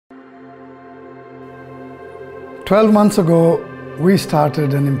12 months ago, we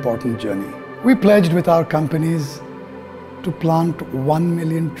started an important journey. We pledged with our companies to plant 1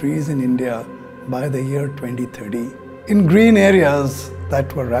 million trees in India by the year 2030 in green areas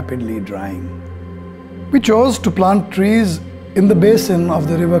that were rapidly drying. We chose to plant trees in the basin of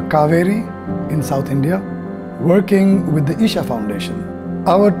the river Kaveri in South India, working with the Isha Foundation.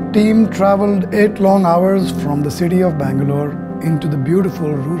 Our team traveled 8 long hours from the city of Bangalore into the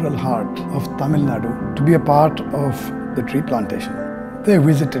beautiful rural heart of Tamil Nadu to be a part of the tree plantation. They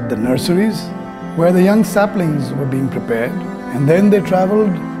visited the nurseries where the young saplings were being prepared, and then they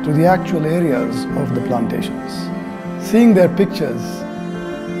traveled to the actual areas of the plantations. Seeing their pictures,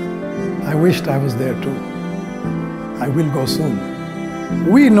 I wished I was there too. I will go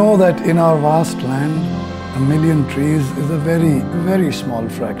soon. We know that in our vast land, 1 million trees is a very, very small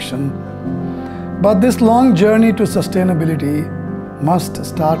fraction. But this long journey to sustainability must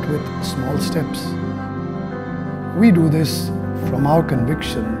start with small steps. We do this from our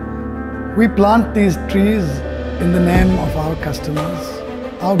conviction. We plant these trees in the name of our customers,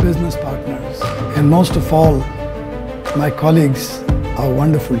 our business partners, and most of all, my colleagues, our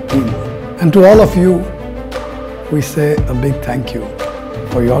wonderful team. And to all of you, we say a big thank you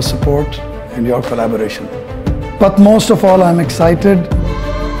for your support and your collaboration. But most of all, I'm excited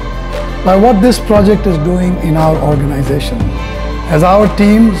by what this project is doing in our organization, as our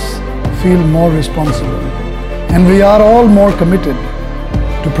teams feel more responsible, and we are all more committed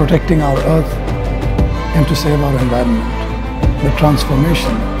to protecting our earth and to save our environment. The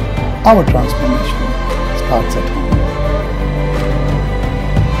transformation, our transformation, starts at home.